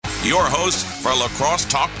Your host for Lacrosse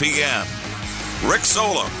Talk PM, Rick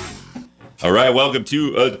Solem. All right, welcome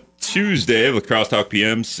to a Tuesday of Lacrosse Talk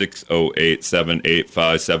PM,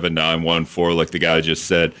 608-785-7914, like the guy just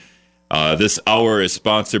said. This hour is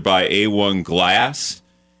sponsored by A1 Glass,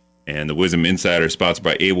 and the Wisdom Insider is sponsored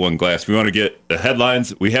by A1 Glass. We want to get the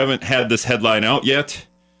headlines. We haven't had this headline out yet,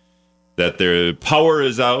 that the power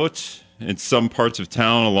is out in some parts of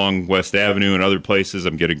town along West Avenue and other places.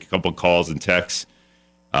 I'm getting a couple calls and texts,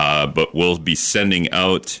 but we'll be sending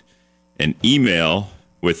out an email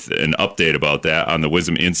with an update about that on the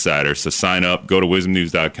Wisdom Insider. So sign up, go to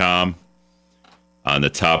wisdomnews.com. On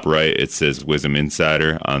the top right, it says Wisdom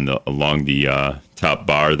Insider along the top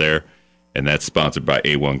bar there, and that's sponsored by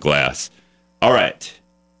A1 Glass. All right,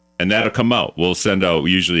 and that'll come out. We'll send out,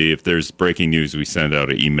 usually if there's breaking news, we send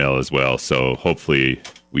out an email as well. So hopefully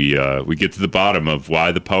we get to the bottom of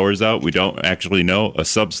why the power's out. We don't actually know. A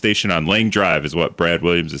substation on Lang Drive is what Brad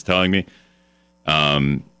Williams is telling me.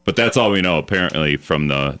 But that's all we know, apparently, from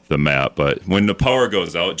the map. But when the power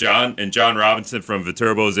goes out, John Robinson from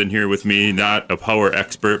Viterbo is in here with me, not a power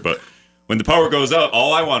expert, but when the power goes out,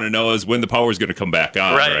 all I want to know is when the power is going to come back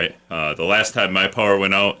on, right? The last time my power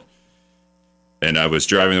went out and I was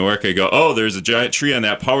driving to work, I go, oh, there's a giant tree on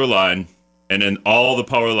that power line, and then all the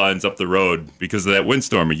power lines up the road because of that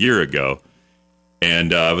windstorm a year ago.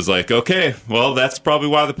 And I was like, okay, well, that's probably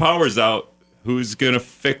why the power's out. Who's going to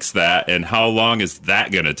fix that, and how long is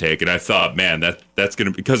that going to take? And I thought, man, that's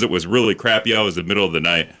going to, because it was really crappy. I was in the middle of the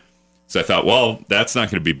night. So I thought, well, that's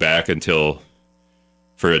not going to be back until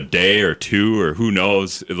for a day or two, or who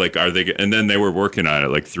knows. Like, are they? And then they were working on it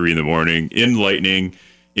like 3 a.m, in lightning,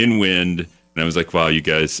 in wind. And I was like, wow, you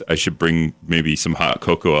guys, I should bring maybe some hot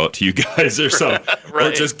cocoa out to you guys or something.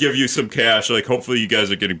 Right. Or just give you some cash. Like, hopefully you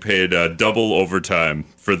guys are getting paid double overtime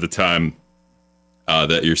for the time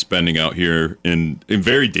that you're spending out here in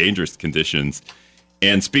very dangerous conditions.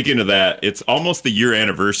 And speaking of that, it's almost the year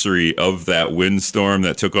anniversary of that windstorm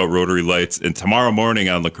that took out Rotary Lights. And tomorrow morning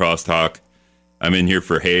on Lacrosse Talk, I'm in here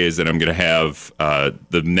for Hayes, and I'm going to have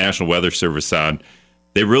the National Weather Service on.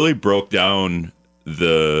 They really broke down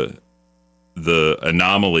the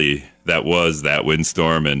anomaly that was that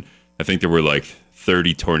windstorm, and I think there were like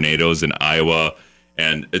 30 tornadoes in Iowa.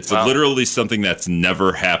 And it's literally something that's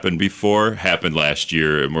never happened before, happened last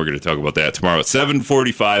year, and we're going to talk about that tomorrow at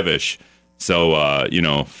 7:45-ish. So,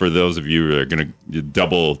 for those of you that are going to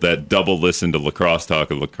double listen to Lacrosse Talk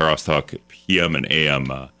and Lacrosse Talk PM and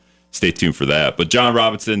AM, stay tuned for that. But John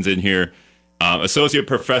Robinson's in here, Associate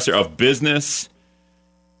Professor of Business.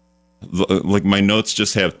 Like, my notes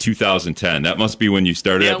just have 2010. That must be when you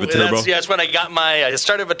started at Viterbo? That's when I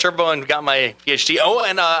started Viterbo and got my PhD. Oh,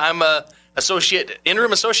 and I'm a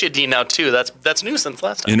interim associate dean now too. That's new since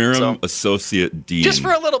last time. Interim associate dean, just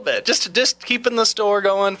for a little bit, just keeping the store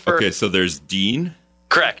going for. Okay, so there's dean.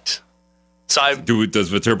 Correct. So does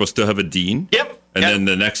Viterbo still have a dean? Yep. And then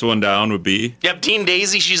the next one down would be. Yep, Dean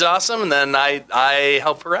Daisy. She's awesome, and then I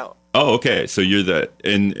help her out. Oh, okay. So you're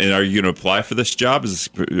and are you going to apply for this job?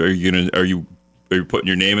 Are you putting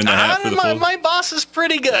your name in the hat for the full? My boss is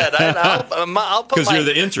pretty good. I'll put because you're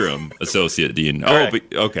the interim associate dean. Oh,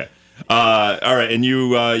 okay. All right, and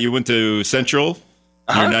you went to Central.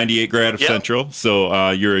 You're 98 grad of Central,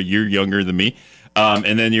 so you're a year younger than me.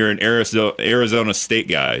 And then you're an Arizona State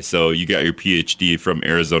guy, so you got your PhD from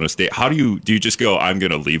Arizona State. How do you just go, I'm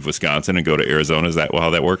going to leave Wisconsin and go to Arizona? Is that how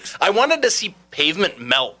that works? I wanted to see pavement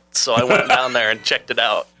melt, so I went down there and checked it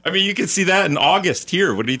out. I mean, you can see that in August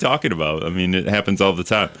here. What are you talking about? I mean, it happens all the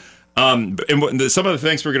time. And some of the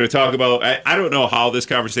things we're going to talk about, I don't know how this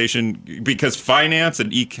conversation, because finance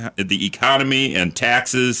and the economy and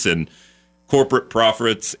taxes and corporate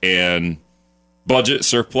profits and budget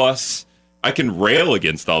surplus, I can rail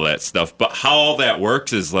against all that stuff. But how all that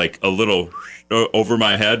works is like a little over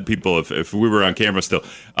my head. People, if we were on camera still,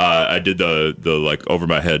 I did the like over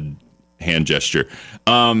my head hand gesture.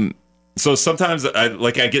 So sometimes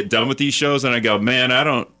I get done with these shows and I go, man, I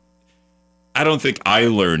don't think I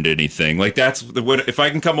learned anything. Like, that's what, if I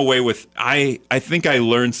can come away with, I think I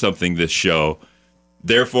learned something this show.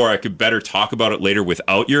 Therefore, I could better talk about it later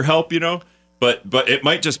without your help, But it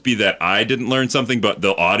might just be that I didn't learn something, but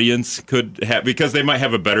the audience could have, because they might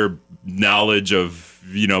have a better knowledge of,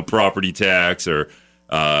 property tax or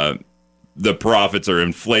the profits or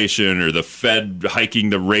inflation or the Fed hiking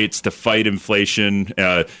the rates to fight inflation.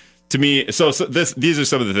 To me, these are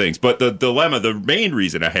some of the things. But the dilemma, the main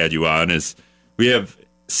reason I had you on is we have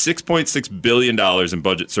 $6.6 billion in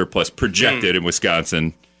budget surplus projected in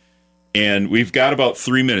Wisconsin, and we've got about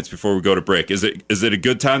 3 minutes before we go to break. Is it a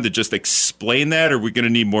good time to just explain that, or are we going to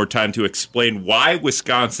need more time to explain why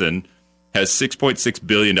Wisconsin has $6.6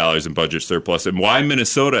 billion in budget surplus, and why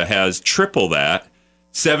Minnesota has triple that,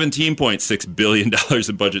 $17.6 billion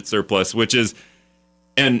in budget surplus, which is,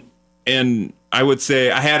 and I would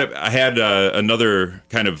say I had another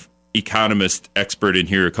kind of economist expert in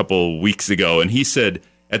here a couple weeks ago, and he said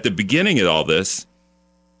at the beginning of all this,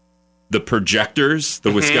 the projectors,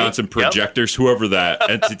 the Wisconsin projectors, whoever that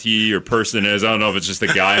entity or person is, I don't know if it's just a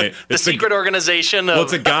guy. The secret organization. Well,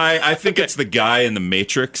 it's a guy. I think it's the guy in the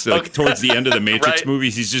Matrix. Like towards the end of the Matrix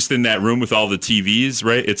movies, he's just in that room with all the TVs,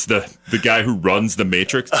 right? It's the guy who runs the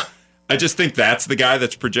Matrix. I just think that's the guy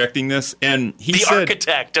that's projecting this. And he said...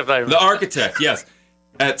 architect, if I remember. The architect, yes.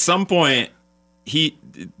 At some point, he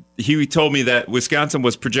told me that Wisconsin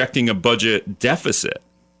was projecting a budget deficit.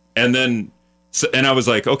 And then... So, and I was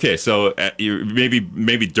like, okay, so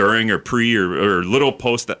maybe during or pre or little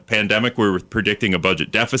post-pandemic, we were predicting a budget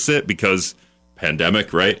deficit because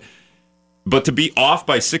pandemic, right? But to be off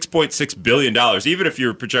by $6.6 billion, even if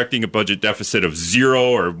you're projecting a budget deficit of $0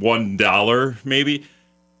 or $1 maybe,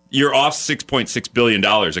 you're off $6.6 billion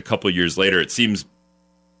a couple of years later. It seems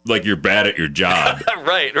like you're bad at your job.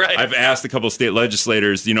 Right. I've asked a couple of state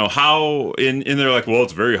legislators, how, and they're like, well,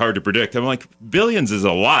 it's very hard to predict. I'm like, billions is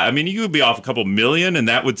a lot. I mean, you could be off a couple million, and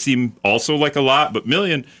that would seem also like a lot, but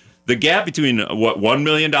million, the gap between what $1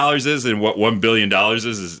 million is and what $1 billion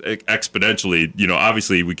is exponentially,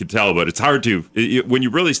 obviously we could tell, but it's hard to, when you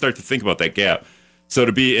really start to think about that gap. So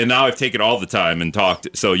and now I've taken all the time and talked,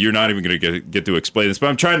 so you're not even going to get to explain this, but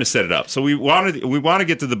I'm trying to set it up. So we want to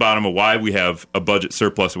get to the bottom of why we have a budget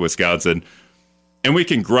surplus in Wisconsin, and we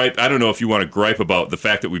can gripe. I don't know if you want to gripe about the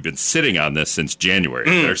fact that we've been sitting on this since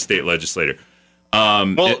January, our state legislator.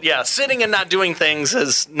 Sitting and not doing things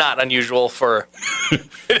is not unusual for...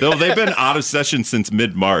 Though they've been out of session since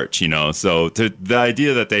mid-March, so the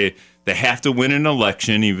idea that they have to win an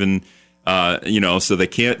election even, so they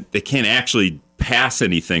can't actually pass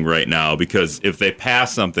anything right now, because if they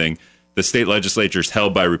pass something, the state legislature is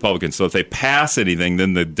held by Republicans. So if they pass anything,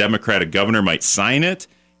 then the Democratic governor might sign it,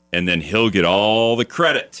 and then he'll get all the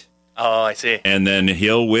credit. Oh, I see. And then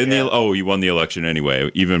he'll win you won the election anyway,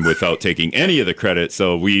 even without taking any of the credit.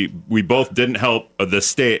 So we both didn't help the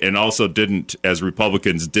state, and also didn't, as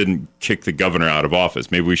Republicans, didn't kick the governor out of office.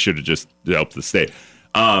 Maybe we should have just helped the state.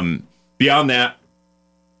 Beyond that,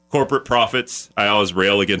 corporate profits. I always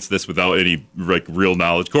rail against this without any real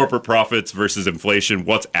knowledge. Corporate profits versus inflation.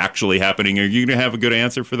 What's actually happening? Are you going to have a good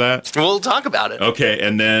answer for that? We'll talk about it. Okay,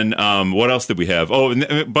 and then what else did we have? Oh,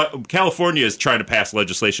 but California is trying to pass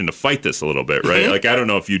legislation to fight this a little bit, right? Like, I don't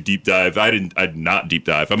know if you deep dive. I did not deep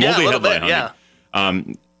dive. I'm only headline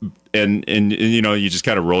hungry. And you just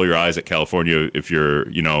kind of roll your eyes at California if you're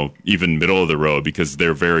even middle of the road, because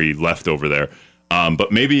they're very left over there.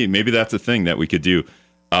 But maybe that's a thing that we could do.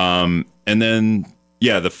 And then,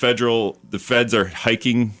 the feds are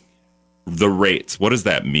hiking the rates. What does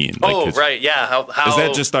that mean? How is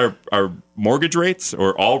that just our mortgage rates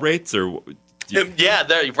or all rates, or?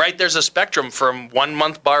 There's a spectrum from 1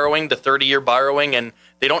 month borrowing to 30-year borrowing, and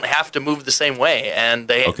they don't have to move the same way, and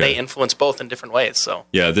they influence both in different ways. So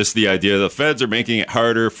the idea the feds are making it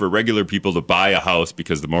harder for regular people to buy a house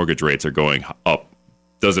because the mortgage rates are going up.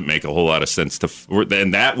 Doesn't make a whole lot of sense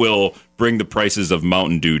and that will bring the prices of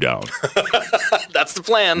Mountain Dew down. That's the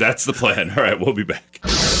plan. That's the plan. All right, we'll be back.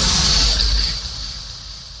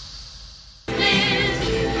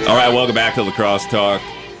 All right, welcome back to Lacrosse Talk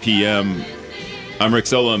PM. I'm Rick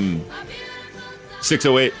Solom.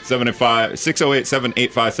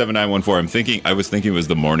 608-785-7914. I was thinking it was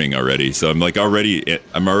the morning already, so I'm already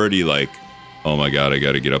like, oh my God, I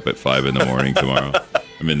got to get up at 5 a.m. tomorrow.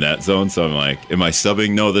 I'm in that zone, so I'm like, am I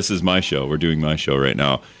subbing? No, this is my show. We're doing my show right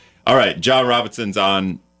now. All right, John Robinson's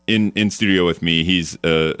in studio with me. He's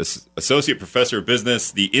associate professor of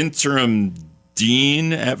business, the interim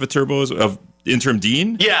dean at Viterbo. Interim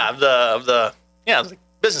dean? Yeah, the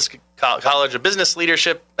business college of business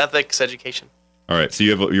leadership, ethics, education. All right, so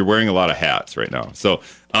you're wearing a lot of hats right now. So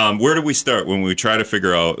where do we start when we try to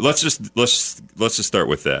figure out? Let's just start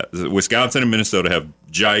with that. Wisconsin and Minnesota have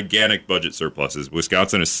gigantic budget surpluses.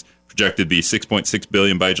 Wisconsin is projected to be $6.6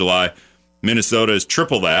 billion by July. Minnesota is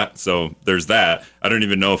triple that. So there's that. I don't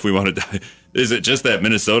even know if we want to. Is it just that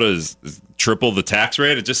Minnesota is triple the tax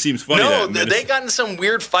rate? It just seems funny. No, they got in some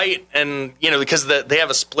weird fight, and because they have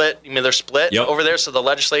a split. They're split over there, so the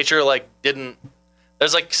legislature didn't.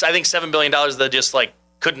 There's I think $7 billion that just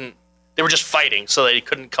couldn't. They were just fighting, so they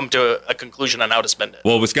couldn't come to a conclusion on how to spend it.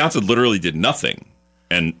 Well, Wisconsin literally did nothing,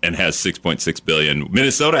 and has $6.6 billion.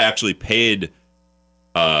 Minnesota actually paid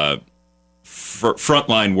for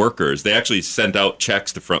frontline workers. They actually sent out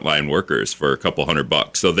checks to frontline workers for a couple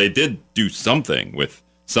 $100. So they did do something with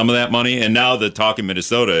some of that money. And now the talk in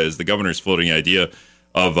Minnesota is the governor's floating the idea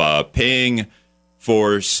of paying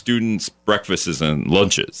for students' breakfasts and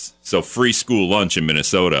lunches. So free school lunch in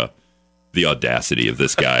Minnesota. The audacity of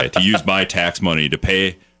this guy to use my tax money to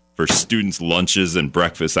pay for students' lunches and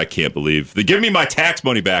breakfasts. I can't believe. Give me my tax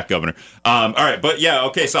money back, Governor. All right, but yeah,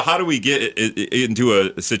 okay, so how do we get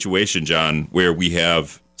into a situation, John, where we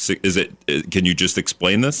have... Can you just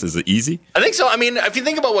explain this? Is it easy? I think so. I mean, if you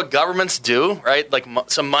think about what governments do, right? Like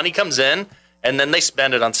some money comes in and then they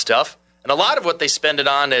spend it on stuff. And a lot of what they spend it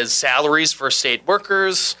on is salaries for state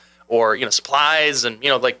workers or, supplies and,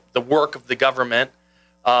 like the work of the government.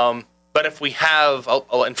 But if we have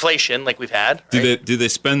inflation like we've had, right? Do they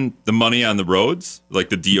spend the money on the roads, like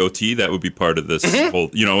the DOT? That would be part of this whole,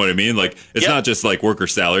 you know what I mean? Like it's not just like worker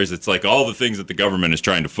salaries. It's like all the things that the government is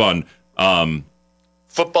trying to fund.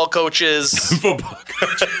 Football coaches.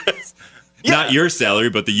 Not your salary,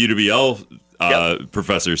 but the UWL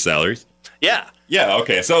professors' salaries. Yeah. Yeah,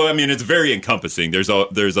 okay. So, I mean, it's very encompassing. There's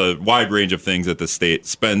a wide range of things that the state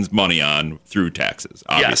spends money on through taxes,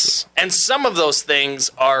 obviously. Yes. And some of those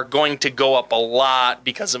things are going to go up a lot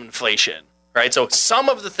because of inflation, right? So some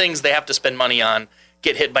of the things they have to spend money on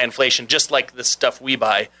get hit by inflation, just like the stuff we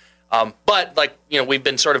buy. But like, we've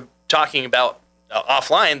been sort of talking about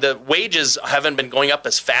offline, the wages haven't been going up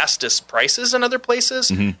as fast as prices in other places,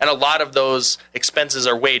 and a lot of those expenses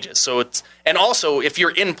are wages. So and also if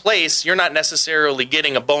you're in place, you're not necessarily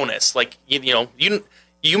getting a bonus. Like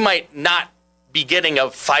you might not be getting a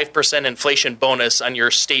 5% inflation bonus on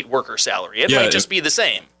your state worker salary. It might just be the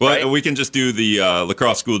same. Well, right? We can just do the La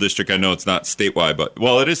Crosse School District. I know it's not statewide, but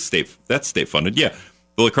it is state. That's state funded. Yeah,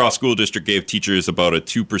 the La Crosse School District gave teachers about a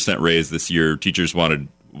 2% raise this year. Teachers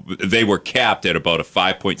they were capped at about a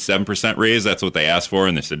 5.7% raise. That's what they asked for,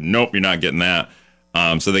 and they said, nope, you're not getting that.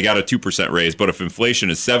 So they got a 2% raise. But if inflation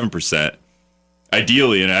is 7%,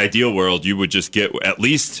 ideally, in an ideal world, you would just get at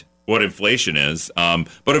least what inflation is.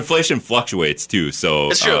 But inflation fluctuates too.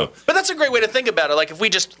 So it's true. But that's a great way to think about it. Like if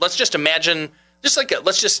let's just imagine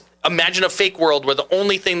a fake world where the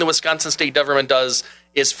only thing the Wisconsin state government does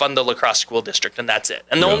is fund the La Crosse School District, and that's it.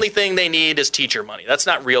 And the only thing they need is teacher money. That's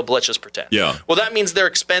not real, but let's just pretend. Yeah. Well, that means their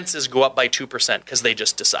expenses go up by 2% because they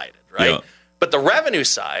just decided, right? Yeah. But the revenue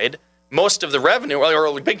side, most of the revenue, or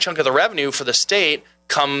a big chunk of the revenue for the state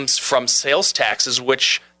comes from sales taxes,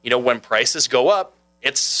 which, when prices go up,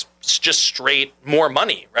 it's just straight more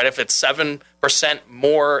money, right? If it's 7%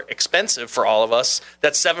 more expensive for all of us,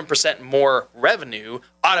 that's 7% more revenue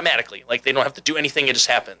automatically. Like they don't have to do anything; it just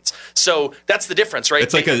happens. So that's the difference,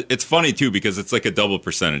 right? It's funny too because it's like a double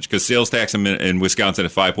percentage because sales tax in Wisconsin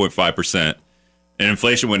is 5.5%, and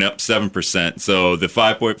inflation went up 7%. So the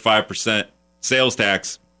 5.5% sales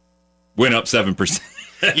tax went up 7%, which is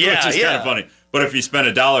kind of funny. But if you spend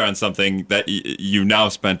 $1 on something, that you now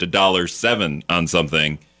spent $1.07 on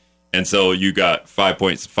something, and so you got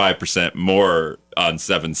 5.5% more on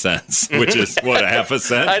 7 cents, which is what, a half a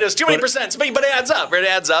cent? I know it's too many percents, but it adds up. Right? It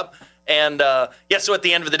adds up, and so at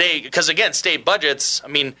the end of the day, because again, state budgets, I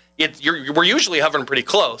mean, we're usually hovering pretty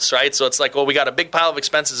close, right? So it's like, well, we got a big pile of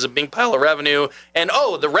expenses, a big pile of revenue, and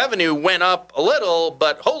the revenue went up a little,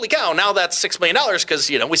 but holy cow, now that's $6 million because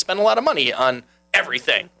we spend a lot of money on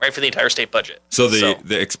everything, right, for the entire state budget. So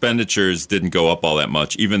the expenditures didn't go up all that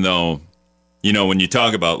much, even though, when you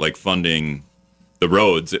talk about like funding the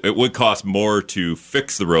roads, it would cost more to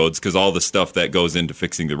fix the roads because all the stuff that goes into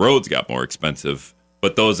fixing the roads got more expensive.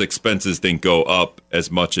 But those expenses didn't go up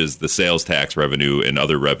as much as the sales tax revenue and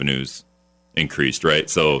other revenues increased, right?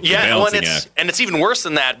 So and it's even worse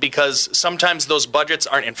than that because sometimes those budgets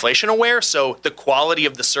aren't inflation aware, so the quality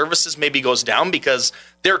of the services maybe goes down because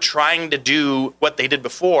they're trying to do what they did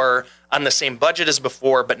before on the same budget as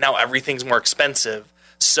before, but now everything's more expensive.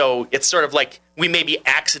 So it's sort of like we maybe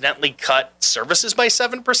accidentally cut services by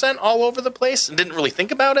 7% all over the place and didn't really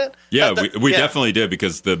think about it. Yeah, we definitely did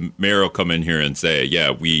because the mayor will come in here and say,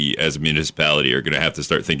 we as a municipality are going to have to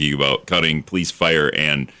start thinking about cutting police, fire,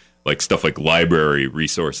 and like stuff like library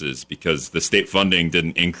resources because the state funding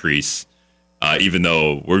didn't increase, even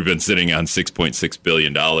though we've been sitting on $6.6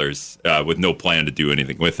 billion with no plan to do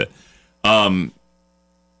anything with it.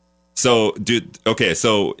 So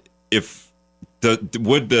if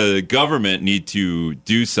would the government need to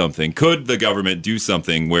do something? Could the government do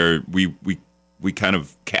something where we kind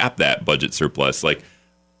of cap that budget surplus, like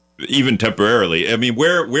even temporarily? I mean,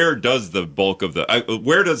 where does the bulk of the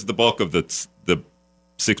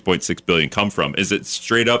 $6.6 billion come from? Is it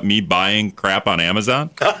straight up me buying crap on Amazon?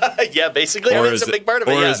 Yeah, basically. It's a big part of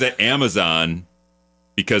it. Or is it Amazon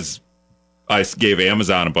because I gave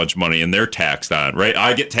Amazon a bunch of money and they're taxed on, right?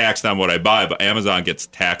 I get taxed on what I buy, but Amazon gets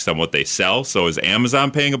taxed on what they sell. So is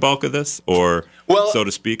Amazon paying a bulk of this, or so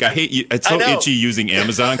to speak? I hate you. It's so itchy using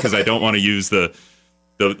Amazon because I don't want to use the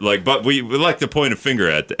but we like to point a finger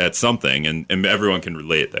at something, and everyone can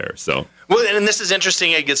relate there. So and this is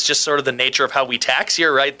interesting. It's just sort of the nature of how we tax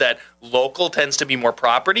here, right? That local tends to be more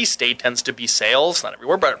property, state tends to be sales, not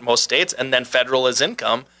everywhere, but most states, and then federal is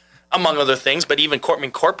income, among other things. But even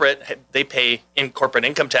corporate, they pay in corporate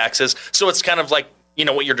income taxes. So it's kind of like,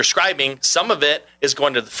 what you're describing. Some of it is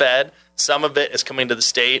going to the Fed, some of it is coming to the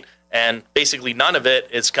state, and basically none of it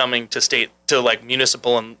is coming to like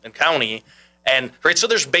municipal and county. And right, so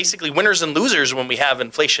there's basically winners and losers when we have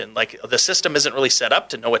inflation. Like the system isn't really set up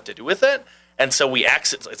to know what to do with it, and so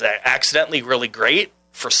it's accidentally really great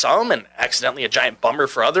for some, and accidentally a giant bummer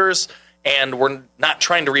for others. And we're not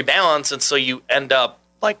trying to rebalance, and so you end up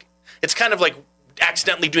like it's kind of like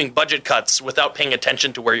accidentally doing budget cuts without paying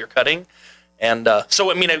attention to where you're cutting. And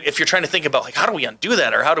so I mean, if you're trying to think about like how do we undo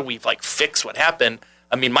that, or how do we like fix what happened?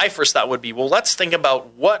 I mean, my first thought would be, well, let's think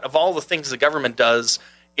about what of all the things the government does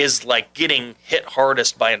is like getting hit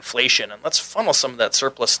hardest by inflation, and let's funnel some of that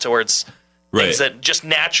surplus towards things that just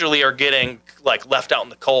naturally are getting like left out in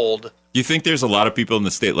the cold. Do you think there's a lot of people in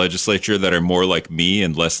the state legislature that are more like me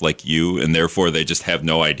and less like you, and therefore they just have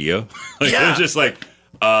no idea? They're just like,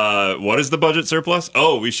 what is the budget surplus?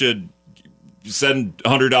 Oh, we should send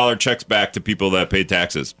 $100 checks back to people that pay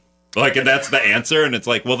taxes. Like, and that's the answer. And it's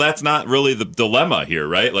like, well, that's not really the dilemma here,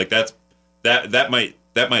 right? Like that might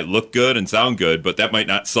look good and sound good, but that might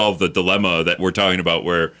not solve the dilemma that we're talking about,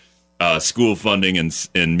 where school funding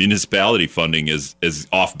and municipality funding is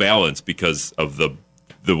off balance because of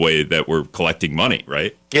the way that we're collecting money,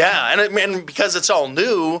 right? Yeah, and because it's all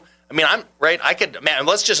new. I mean,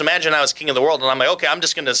 let's just imagine I was king of the world, and I'm like, okay, I'm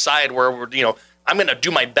just going to decide where I'm going to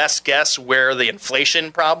do my best guess where the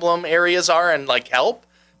inflation problem areas are and like help.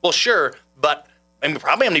 Well, sure, but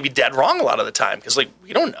probably I'm going to be dead wrong a lot of the time because, like,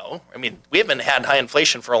 we don't know. I mean, we haven't had high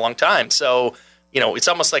inflation for a long time. So, it's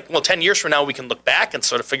almost like, well, 10 years from now, we can look back and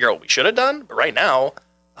sort of figure out what we should have done. But right now,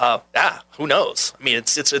 who knows? I mean,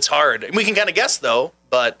 it's hard. We can kind of guess, though,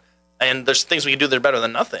 and there's things we can do that are better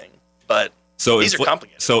than nothing. But these are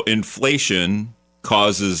complicated. So inflation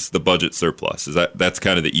causes the budget surplus. That's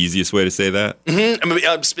kind of the easiest way to say that?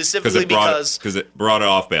 Mm-hmm. Specifically because it brought it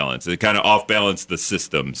off balance. It kind of off balanced the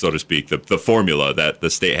system, so to speak, the formula that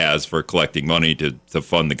the state has for collecting money to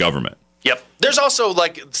fund the government. Yep. There's also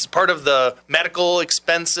like it's part of the medical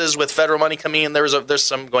expenses with federal money coming in. There's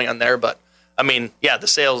some going on there, but I mean, the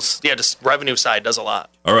sales, just revenue side does a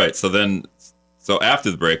lot. All right. So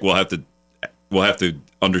after the break, we'll have to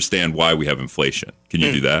understand why we have inflation. Can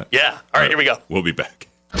you do that? Yeah. All right, here we go. We'll be back.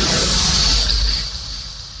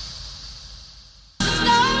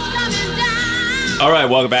 All right,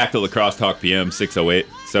 welcome back to La Crosse Talk PM.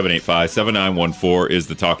 608-785-7914 is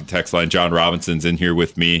the talk and text line. John Robinson's in here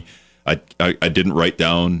with me. I didn't write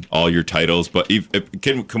down all your titles, but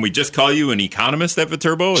can we just call you an economist at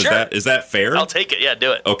Viterbo? Sure. Is that fair? I'll take it. Yeah,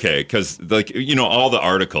 do it. Okay, because all the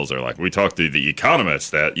articles are like, we talked to the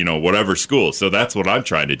economist at whatever school. So that's what I'm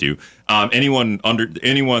trying to do. Anyone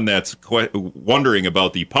that's wondering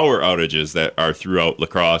about the power outages that are throughout La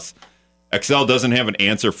Crosse, Excel doesn't have an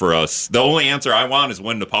answer for us. The only answer I want is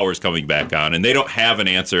when the power is coming back on, and they don't have an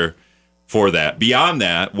answer for that. Beyond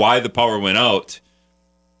that, why the power went out,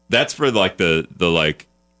 that's for like the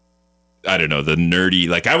I don't know, the nerdy,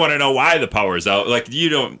 like, I want to know why the power's out. Like, you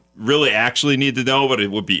don't really actually need to know, but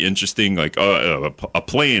it would be interesting, like a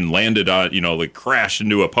plane landed on, like crashed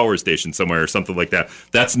into a power station somewhere or something like that.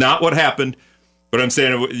 That's not what happened. But I'm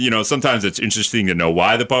saying, sometimes it's interesting to know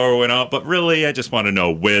why the power went out, but really I just want to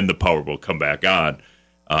know when the power will come back on.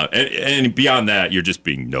 And beyond that, you're just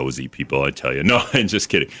being nosy, people, I tell you. No, I'm just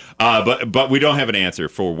kidding. But we don't have an answer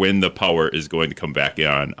for when the power is going to come back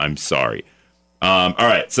on. I'm sorry. All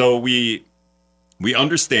right, so we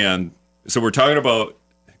understand. So we're talking about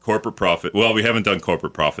corporate profit. Well, we haven't done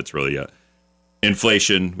corporate profits really yet.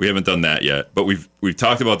 Inflation, we haven't done that yet. But we've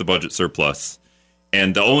talked about the budget surplus.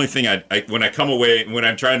 And the only thing when I come away, when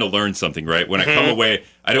I'm trying to learn something, right? When I come away,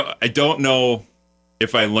 I don't know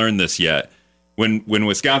if I learned this yet. When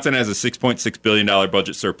Wisconsin has a $6.6 billion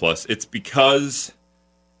budget surplus, it's because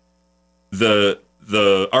the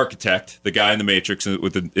architect, the guy in the Matrix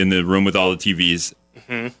in the room with all the TVs,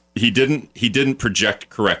 he didn't project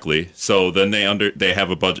correctly. So then they have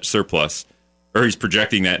a budget surplus, or he's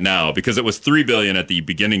projecting that now, because it was $3 billion at the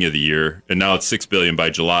beginning of the year, and now it's $6 billion by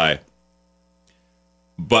July.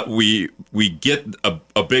 but we get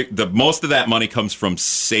a big, most of that money comes from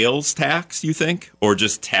sales tax, you think, or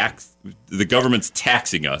just tax? The government's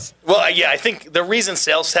taxing us. Well, yeah, I think the reason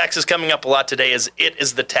sales tax is coming up a lot today is it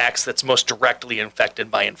is the tax that's most directly affected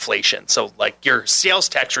by inflation. So, like, your sales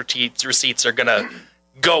tax receipts are going to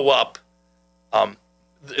go up.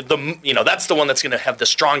 That's the one that's going to have the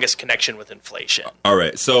strongest connection with inflation. All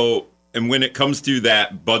right. So, and when it comes to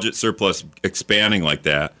that budget surplus expanding like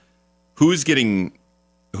that, who's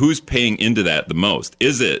paying into that the most?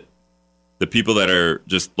 Is it the people that are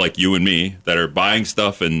just like you and me that are buying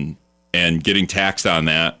stuff and getting taxed on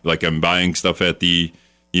that? Like, I'm buying stuff at the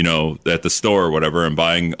store or whatever. I'm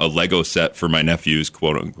buying a Lego set for my nephews,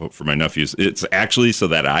 quote unquote, for my nephews. It's actually so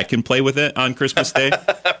that I can play with it on Christmas Day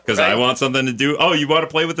because right. I want something to do. Oh, you want to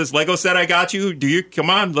play with this Lego set I got you? Do you? Come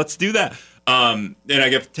on, let's do that. And I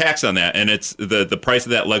get taxed on that, and it's the price of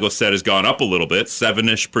that Lego set has gone up a little bit,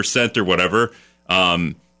 7-ish% or whatever,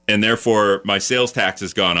 and therefore my sales tax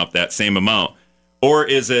has gone up that same amount. Or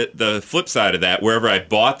is it the flip side of that? Wherever I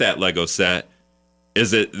bought that Lego set,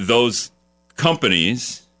 is it those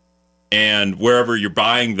companies and wherever you're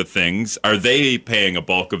buying the things, are they paying a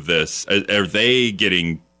bulk of this? Are they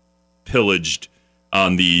getting pillaged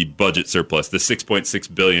on the budget surplus, the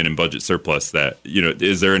 $6.6 billion in budget surplus? That,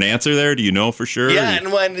 is there an answer there? Do you know for sure? Yeah, and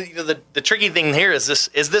the tricky thing here is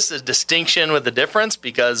this a distinction with a difference?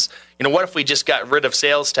 Because, what if we just got rid of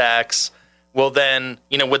sales tax? Well, then,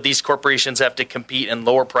 would these corporations have to compete and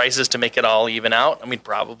lower prices to make it all even out? I mean,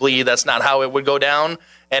 probably that's not how it would go down.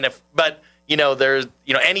 There's,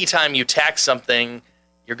 anytime you tax something,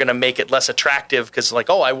 you're going to make it less attractive because, like,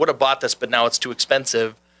 oh, I would have bought this, but now it's too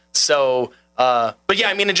expensive. So, but yeah,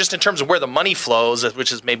 I mean, just in terms of where the money flows,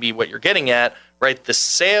 which is maybe what you're getting at, right? The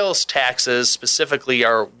sales taxes specifically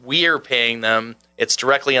we're paying them. It's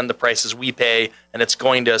directly on the prices we pay, and it's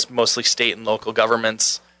going to mostly state and local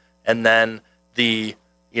governments. And then the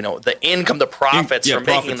income, the profits from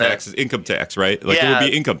making that. Tax is income tax, right? Like, yeah. It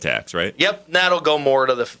would be income tax, right? Yep, that'll go more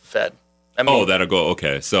to the Fed. That'll go,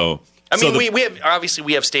 okay. So,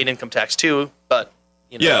 we have state income tax too, but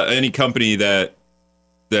yeah, any company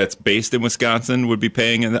that's based in Wisconsin would be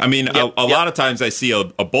paying. And a lot of times I see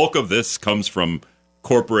a bulk of this comes from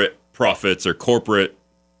corporate profits or corporate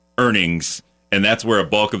earnings, and that's where a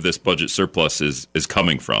bulk of this budget surplus is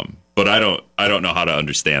coming from. But I don't know how to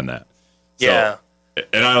understand that. So, yeah,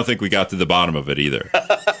 and I don't think we got to the bottom of it either.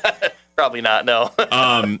 Probably not. No.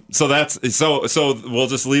 So we'll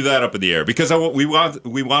just leave that up in the air because we want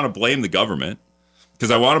to blame the government.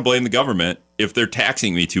 Because I want to blame the government if they're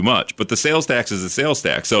taxing me too much. But the sales tax is a sales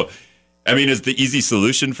tax. So, is the easy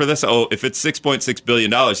solution for this? Oh, if it's $6.6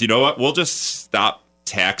 billion, you know what? We'll just stop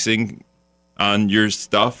taxing on your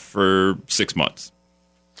stuff for 6 months.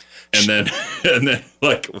 And then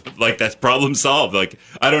like that's problem solved. Like,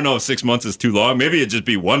 I don't know if 6 months is too long. Maybe it'd just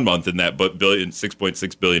be 1 month in that, but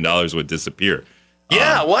 $6.6 billion would disappear.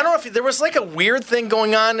 Yeah. Well, I don't know if there was like a weird thing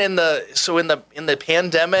going on in the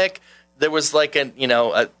pandemic. There was like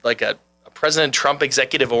a President Trump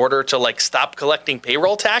executive order to like stop collecting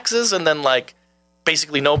payroll taxes, and then like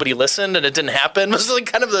basically nobody listened and it didn't happen. It was like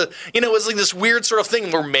kind of it was like this weird sort of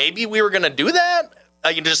thing where maybe we were going to do that.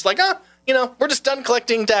 You just like, we're just done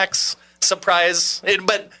collecting tax. Surprise.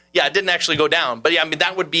 But yeah, it didn't actually go down. But yeah,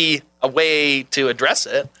 that would be a way to address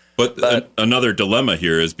it. But another dilemma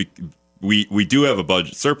here is we do have a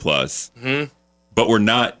budget surplus, mm-hmm. but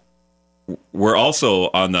we're also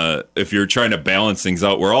if you're trying to balance things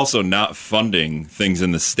out, we're also not funding things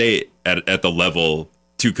in the state at the level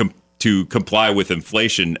to comply with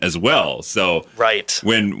inflation as well. So right.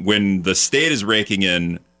 when the state is raking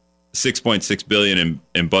in $6.6 billion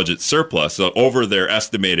in budget surplus, so over their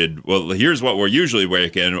estimated, well, here's what we're usually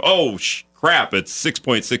raking. Oh, crap, it's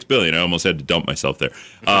 $6.6 billion. I almost had to dump myself there.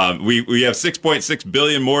 We have $6.6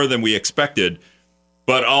 billion more than we expected.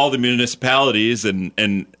 But all the municipalities and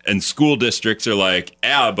school districts are like,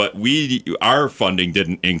 but our funding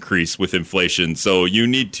didn't increase with inflation, so you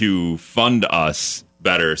need to fund us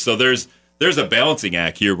better. So there's a balancing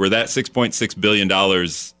act here where that $6.6 billion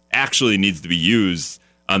actually needs to be used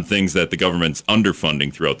on things that the government's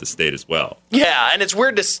underfunding throughout the state as well. Yeah, and it's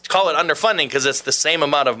weird to call it underfunding because it's the same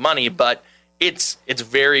amount of money, but it's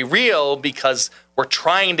very real because we're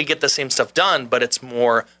trying to get the same stuff done, but it's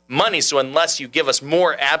more money. So unless you give us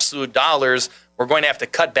more absolute dollars, we're going to have to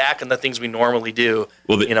cut back on the things we normally do.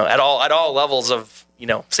 Well, at all levels of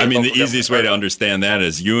the easiest way to understand that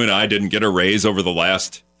is you and I didn't get a raise over the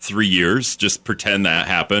last 3 years. Just pretend that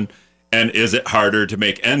happened. And is it harder to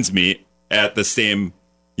make ends meet at the same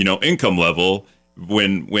income level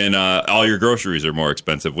when all your groceries are more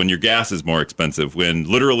expensive, when your gas is more expensive, when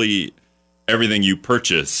literally everything you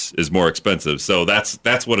purchase is more expensive. So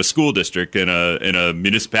that's what a school district in a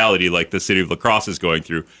municipality like the city of La Crosse is going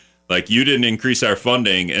through. Like, you didn't increase our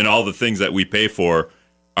funding, and all the things that we pay for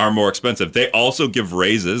are more expensive. They also give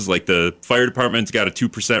raises. Like, the fire department's got a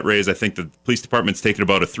 2% raise. I think the police department's taken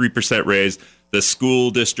about a 3% raise. The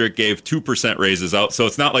school district gave 2% raises out. So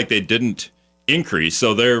it's not like they didn't increase.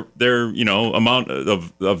 So their amount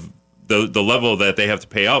of the level that they have to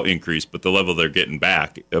pay out increased, but the level they're getting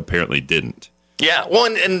back apparently didn't. Yeah. Well,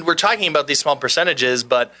 and we're talking about these small percentages,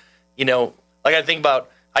 but, like I think about,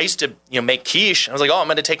 I used to, make quiche. I was like, I'm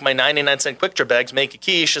going to take my 99-cent Quick Trip eggs, make a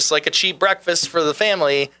quiche. It's like a cheap breakfast for the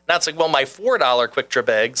family. Now it's like, well, my $4 Quick Trip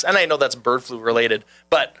eggs, and I know that's bird flu related,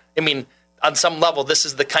 but, I mean, on some level, this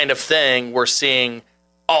is the kind of thing we're seeing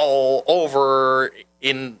all over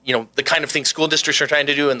in, the kind of things school districts are trying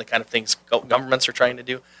to do and the kind of things governments are trying to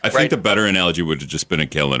do. I think the better analogy would have just been a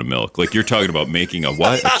gallon of milk. Like, you're talking about making a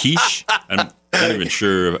what? A quiche? I'm not even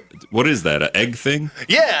sure. What is that? An egg thing?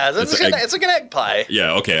 Yeah, it's like an egg pie.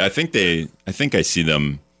 Yeah, okay. I think I see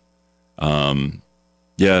them.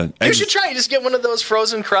 Yeah. You should try. You just get one of those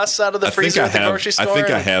frozen crusts out of the freezer at the grocery store. I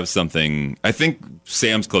think I have something. I think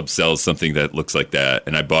Sam's Club sells something that looks like that,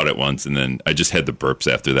 and I bought it once, and then I just had the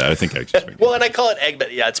burps after that. I think I just well, and I call it egg,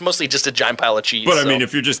 but yeah, it's mostly just a giant pile of cheese. But I mean,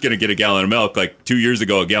 if you're just going to get a gallon of milk, like 2 years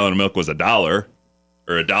ago, a gallon of milk was $1 or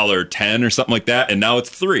 $1.10 or something like that, and now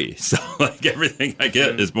it's $3. So like everything I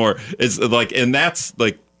get is more. It's like, and that's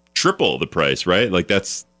like triple the price, right? Like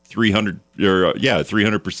that's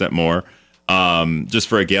 300% more. Just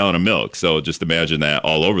for a gallon of milk. So just imagine that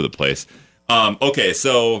all over the place. Okay,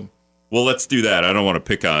 so, well, let's do that. I don't want to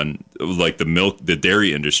pick on like the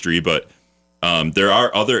dairy industry, but there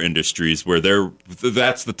are other industries where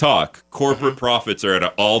that's the talk. Corporate profits are at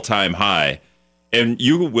an all-time high. And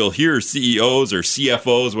you will hear CEOs or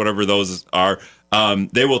CFOs, whatever those are,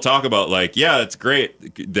 they will talk about like, yeah, it's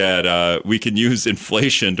great that we can use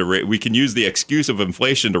inflation we can use the excuse of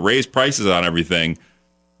inflation to raise prices on everything.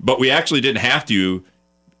 But we actually didn't have to,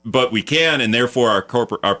 but we can, and therefore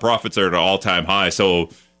our profits are at an all-time high. So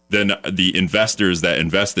then the investors that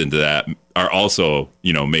invest into that are also,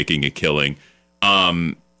 making a killing.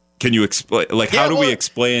 Can you explain? Like, how do we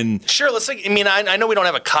explain? Sure. Let's think. I mean, I know we don't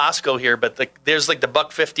have a Costco here, but there's like the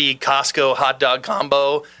 $1.50 Costco hot dog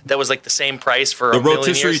combo that was like the same price for the a million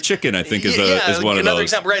rotisserie years. Chicken. I think is one of another those.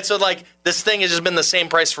 example, right? So like this thing has just been the same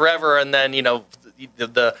price forever, and then the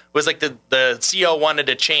CEO wanted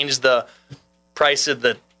to change the price of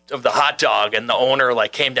the hot dog, and the owner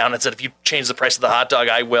like came down and said, if you change the price of the hot dog,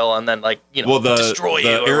 I will, and then destroy you.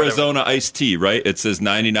 The Arizona iced tea, right? It says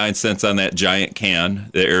 99 cents on that giant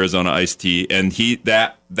can, the Arizona iced tea, and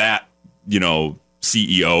that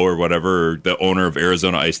CEO or whatever, or the owner of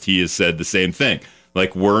Arizona iced tea has said the same thing.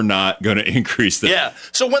 Like, we're not going to increase that. Yeah.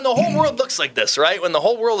 So when the whole world looks like this, right? When the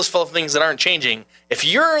whole world is full of things that aren't changing, if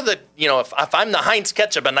you're if I'm the Heinz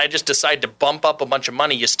ketchup and I just decide to bump up a bunch of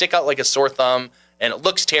money, you stick out like a sore thumb and it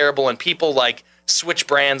looks terrible and people like switch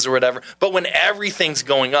brands or whatever. But when everything's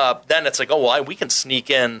going up, then it's like, oh, well, we can sneak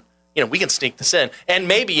in, we can sneak this in. And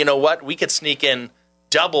maybe, we could sneak in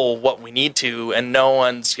double what we need to, and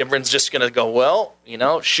everyone's just going to go, well,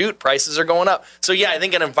 shoot, prices are going up. So yeah, I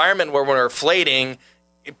think an environment where we're inflating,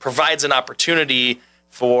 it provides an opportunity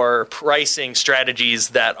for pricing strategies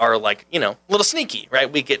that are like, a little sneaky,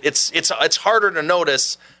 right? It's harder to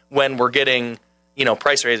notice when we're getting,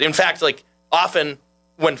 price raises. In fact, like often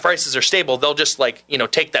when prices are stable, they'll just like,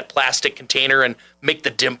 take that plastic container and make the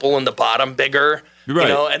dimple in the bottom bigger.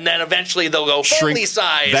 Right. And then eventually they'll go fully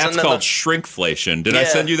size. That's called shrinkflation. Did I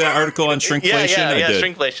send you that article on shrinkflation? Yeah,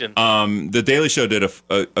 shrinkflation. The Daily Show did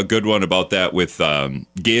a good one about that with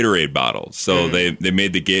Gatorade bottles. So they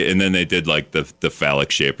made and then they did like the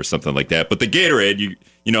phallic shape or something like that. But the Gatorade,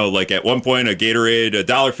 like at one point a Gatorade,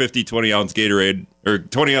 $1.50, 20-ounce Gatorade, or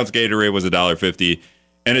 20-ounce Gatorade was $1.50.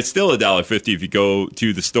 And it's still $1.50 if you go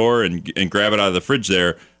to the store and grab it out of the fridge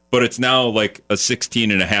there. But it's now like a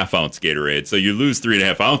 16.5-ounce Gatorade. So you lose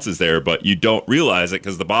 3.5 ounces there, but you don't realize it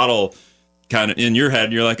because the bottle kind of in your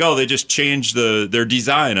head, you're like, oh, they just changed their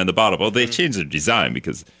design on the bottle. Well, they changed their design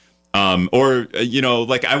because,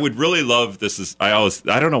 like I would really love this. I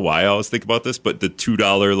don't know why I always think about this, but the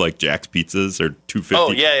 $2 like Jack's pizzas or $2.50.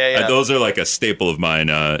 Oh, yeah. Those are like a staple of mine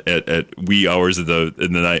at wee hours in the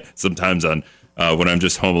night, sometimes on when I'm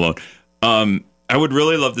just home alone. I would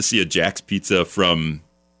really love to see a Jack's pizza from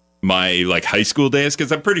my like high school days,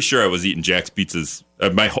 because I'm pretty sure I was eating Jack's pizzas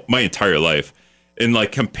my entire life, and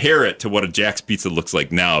like compare it to what a Jack's pizza looks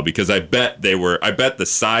like now, because I bet the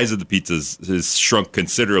size of the pizzas has shrunk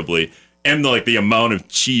considerably, and like the amount of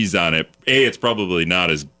cheese on it. It's probably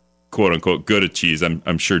not as quote unquote good at cheese.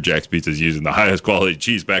 I'm sure Jack's Pizza is using the highest quality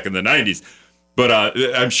cheese back in the 90s. But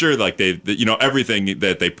I'm sure like everything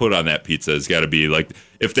that they put on that pizza has got to be like,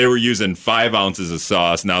 if they were using 5 ounces of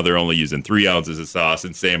sauce, now they're only using 3 ounces of sauce,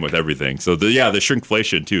 and same with everything. So the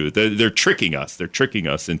shrinkflation too. They're tricking us. They're tricking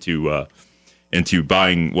us into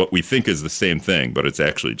buying what we think is the same thing, but it's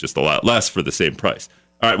actually just a lot less for the same price.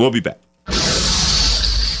 All right, we'll be back.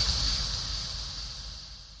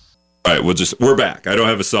 All right, we're back. I don't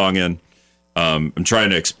have a song in. I'm trying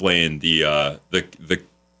to explain the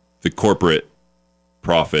corporate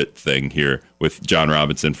profit thing here with John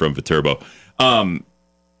Robinson from Viterbo. I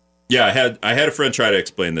had a friend try to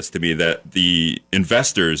explain this to me, that the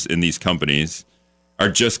investors in these companies are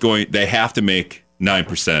just they have to make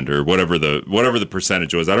 9% or whatever the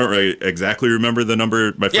percentage was. I don't really exactly remember the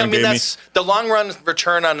number my friend gave me. The long run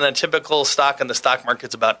return on a typical stock in the stock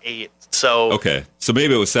market's about 8. So okay, so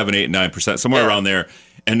maybe it was 7, 8, 9%, somewhere around there.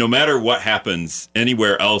 And no matter what happens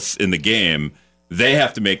anywhere else in the game, they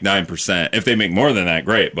have to make 9%. If they make more than that,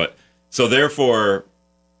 great. But so therefore,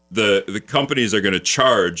 the companies are going to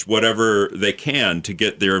charge whatever they can to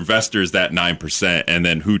get their investors that 9%, and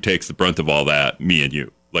then who takes the brunt of all that? Me and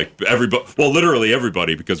you, like everybody. Well, literally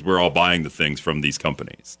everybody, because we're all buying the things from these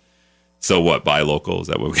companies. So what? Buy local? Is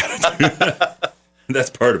that what we got to do? That's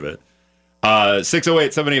part of it.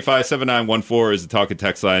 608-785-7914 is the talk and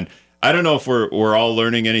text line. I don't know if we're all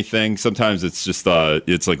learning anything. Sometimes it's just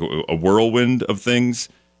it's like a whirlwind of things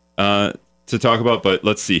to talk about. But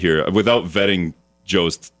let's see here. Without vetting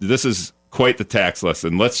Joe's, this is quite the tax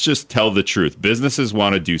lesson. Let's just tell the truth. Businesses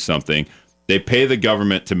want to do something. They pay the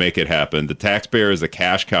government to make it happen. The taxpayer is a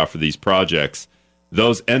cash cow for these projects.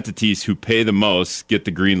 Those entities who pay the most get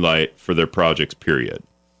the green light for their projects, period.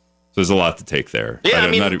 So there's a lot to take there. Yeah,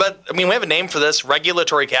 we have a name for this.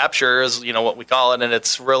 Regulatory capture is, what we call it, and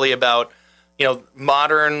it's really about,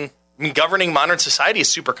 governing modern society is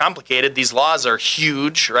super complicated. These laws are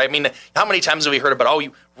huge, right? I mean, how many times have we heard about,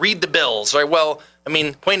 you read the bills, right? Well,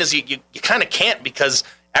 point is you kind of can't, because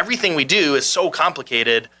everything we do is so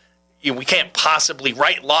complicated. We can't possibly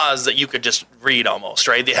write laws that you could just read almost,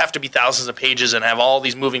 right? They have to be thousands of pages and have all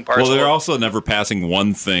these moving parts. Well, they're also never passing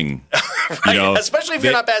one thing. Right? Especially if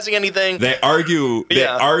you're not passing anything. They argue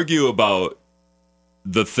about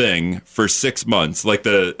the thing for 6 months. Like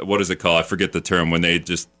what is it called? I forget the term, when they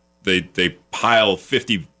pile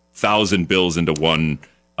 50,000 bills into one.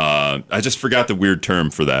 I just forgot the weird term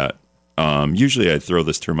for that. Usually I throw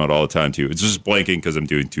this term out all the time too. It's just blanking because I'm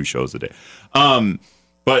doing 2 shows a day.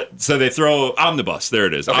 But so they throw omnibus. There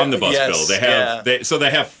it is, okay. Omnibus bill. They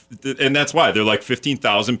have and that's why they're like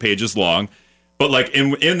 15,000 pages long. But like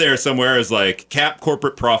in there somewhere is like, cap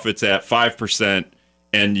corporate profits at 5%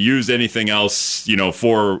 and use anything else.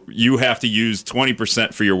 For you have to use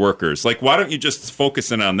 20% for your workers. Like, why don't you just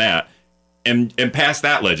focus in on that and pass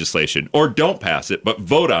that legislation, or don't pass it but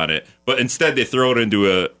vote on it? But instead they throw it into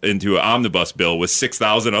an omnibus bill with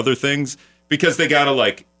 6,000 other things, because they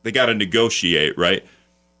gotta negotiate, right?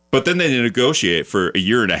 But then they negotiate for a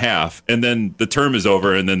year and a half, and then the term is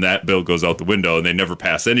over, and then that bill goes out the window, and they never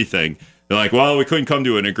pass anything. They're like, well, we couldn't come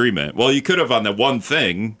to an agreement. Well, you could have on that one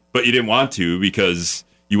thing, but you didn't want to because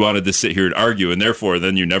you wanted to sit here and argue, and therefore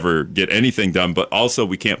then you never get anything done. But also,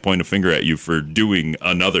 we can't point a finger at you for doing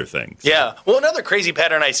another thing. So. Yeah. Well, another crazy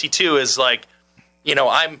pattern I see too is like,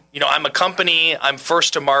 I'm a company, I'm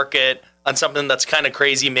first to market on something that's kind of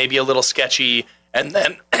crazy, maybe a little sketchy. And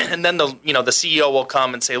then the CEO will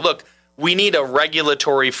come and say, look, we need a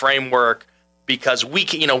regulatory framework because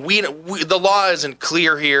the law isn't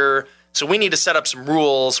clear here, so we need to set up some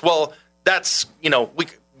rules. Well, that's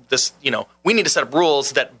we need to set up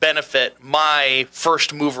rules that benefit my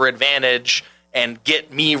first mover advantage and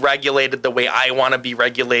get me regulated the way I want to be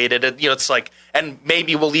regulated. It's like, and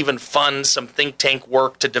maybe we'll even fund some think tank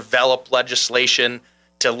work to develop legislation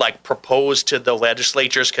to like propose to the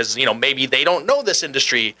legislatures, because maybe they don't know this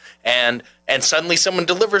industry, and suddenly someone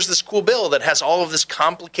delivers this cool bill that has all of this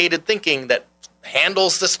complicated thinking that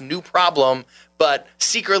handles this new problem, but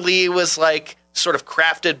secretly was like sort of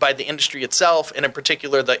crafted by the industry itself, and in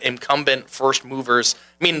particular the incumbent first movers.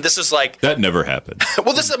 I mean, this is like that never happened.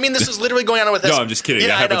 Well, this is literally going on with this. No, I'm just kidding.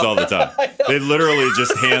 That happens all the time. They literally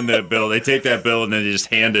just hand that bill. They take that bill and then they just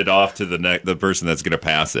hand it off to the person that's going to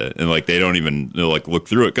pass it, and like they don't even look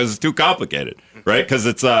through it because it's too complicated, right? Because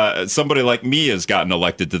it's somebody like me has gotten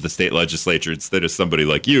elected to the state legislature instead of somebody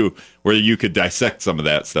like you, where you could dissect some of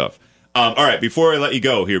that stuff. All right, before I let you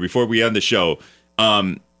go here, before we end the show.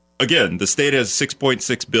 Again, the state has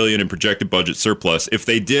 $6.6 billion in projected budget surplus. If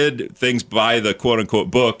they did things by the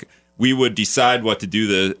quote-unquote book, we would decide what to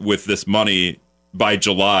do with this money by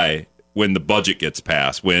July when the budget gets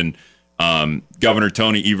passed. When Governor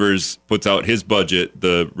Tony Evers puts out his budget,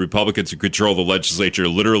 the Republicans who control the legislature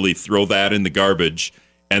literally throw that in the garbage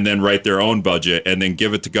and then write their own budget and then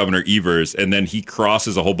give it to Governor Evers, and then he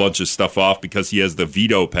crosses a whole bunch of stuff off because he has the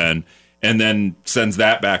veto pen, and then sends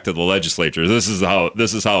that back to the legislature. This is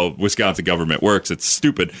how Wisconsin government works. It's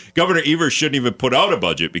stupid. Governor Evers shouldn't even put out a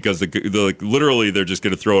budget because literally they're just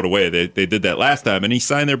going to throw it away. They did that last time, and he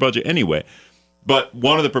signed their budget anyway. But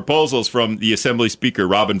one of the proposals from the Assembly Speaker,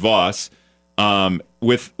 Robin Voss,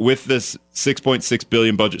 with this $6.6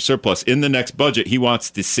 billion budget surplus, in the next budget, he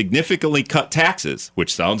wants to significantly cut taxes,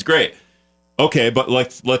 which sounds great. Okay, but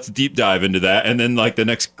let's deep dive into that. And then, like the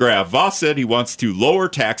next graph, Voss said he wants to lower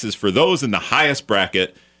taxes for those in the highest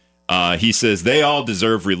bracket. He says they all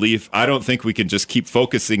deserve relief. I don't think we can just keep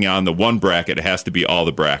focusing on the one bracket. It has to be all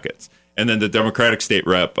the brackets. And then the Democratic state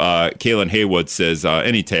rep, Kaylin Haywood, says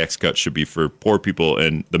any tax cut should be for poor people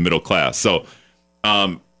and the middle class. So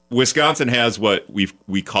Wisconsin has what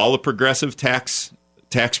we call a progressive tax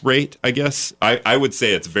rate, I guess. I would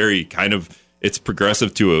say it's very it's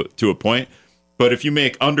progressive to a point. But if you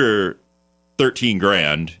make under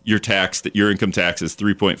 $13,000, your income tax is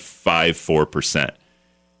 3.54%.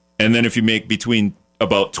 And then if you make between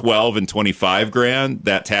about $12,000 and $25,000,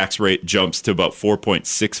 that tax rate jumps to about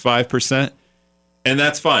 4.65%. And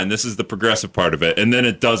that's fine. This is the progressive part of it. And then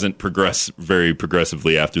it doesn't progress very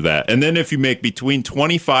progressively after that. And then if you make between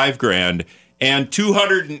 $25,000 and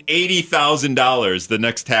 $280,000, the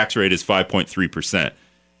next tax rate is 5.3%.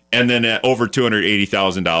 And then at over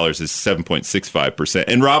 $280,000 is 7.65%.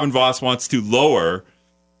 And Robin Voss wants to lower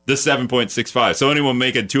the 7.65. So anyone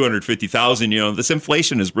making $250,000, this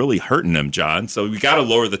inflation is really hurting them, John. So we got to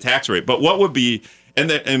lower the tax rate. But what would be,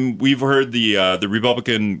 and we've heard the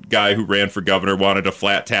Republican guy who ran for governor wanted a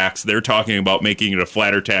flat tax. They're talking about making it a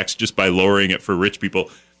flatter tax just by lowering it for rich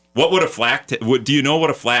people. What would do you know what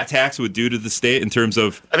a flat tax would do to the state in terms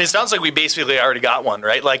of? I mean, it sounds like we basically already got one,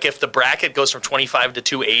 right? Like if the bracket goes from 25 to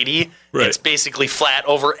 280, right, it's basically flat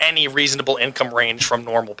over any reasonable income range from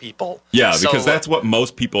normal people. Yeah, because that's what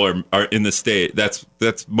most people are in the state. That's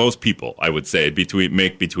most people, I would say,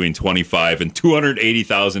 make between $25,000 and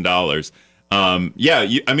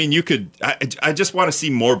 $280,000. You could. I just want to see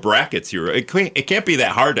more brackets here. It can't be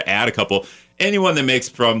that hard to add a couple. Anyone that makes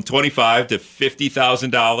from $25,000 to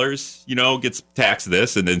 $50,000, gets taxed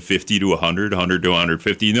this, and then 50 to 100, 100 to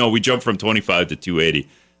 150. We jump from 25 to 280.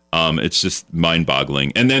 It's just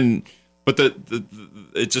mind-boggling. And then, but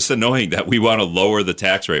it's just annoying that we want to lower the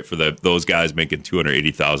tax rate for those guys making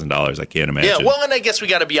 $280,000. I can't imagine. Yeah, well, and I guess we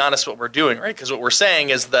got to be honest what we're doing, right? Because what we're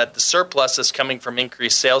saying is that the surplus is coming from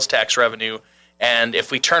increased sales tax revenue, and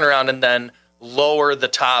if we turn around and then lower the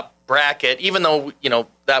top bracket, even though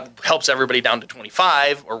that helps everybody down to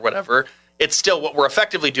 25 or whatever, it's still what we're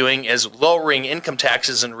effectively doing is lowering income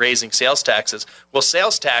taxes and raising sales taxes. Well,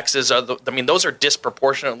 sales taxes those are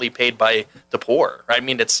disproportionately paid by the poor. Right? I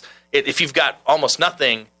mean, if you've got almost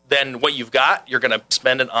nothing, then what you've got, you're going to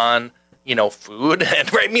spend it on food,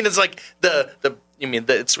 and right. I mean, it's like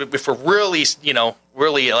if we're really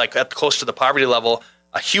really like at close to the poverty level,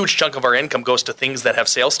 a huge chunk of our income goes to things that have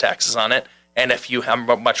sales taxes on it. And if you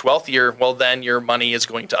are much wealthier, well, then your money is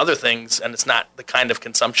going to other things, and it's not the kind of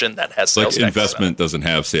consumption that has sales tax. Like investment doesn't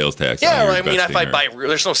have sales tax. Yeah, well, I mean, if I buy,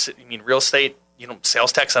 there's no, real estate,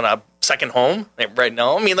 sales tax on a second home, right?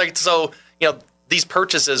 No, I mean, these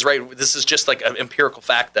purchases, right? This is just like an empirical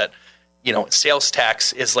fact that, sales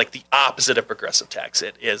tax is like the opposite of progressive tax.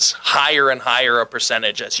 It is higher and higher a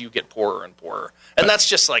percentage as you get poorer and poorer, and that's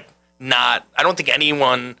just like not. I don't think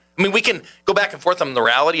anyone. I mean, we can go back and forth on the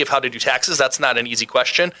morality of how to do taxes. That's not an easy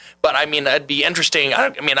question. But, I mean, it'd be interesting.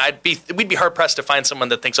 We'd be hard-pressed to find someone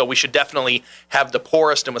that thinks, we should definitely have the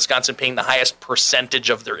poorest in Wisconsin paying the highest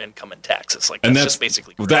percentage of their income in taxes. Like, that's just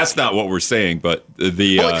basically crazy. That's not what we're saying, but Well,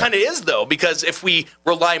 it kind of is, though, because if we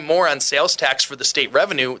rely more on sales tax for the state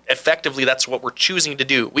revenue, effectively that's what we're choosing to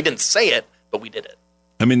do. We didn't say it, but we did it.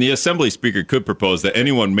 I mean, the Assembly Speaker could propose that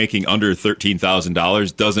anyone making under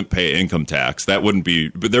 $13,000 doesn't pay income tax. That wouldn't be,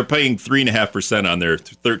 but they're paying 3.5% on their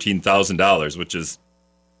 $13,000, which is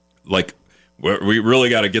like, we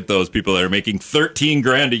really got to get those people that are making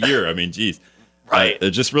 $13,000 a year. I mean, geez, right?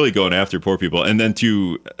 They're just really going after poor people, and then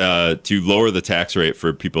to lower the tax rate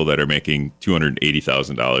for people that are making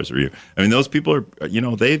 $280,000 a year. I mean, those people are,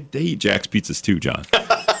 they eat Jack's pizzas too, John.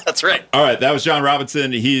 That's right. All right, that was John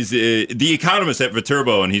Robinson. He's the economist at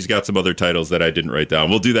Viterbo, and he's got some other titles that I didn't write down.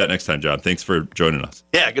 We'll do that next time, John. Thanks for joining us.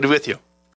 Yeah, good to be with you.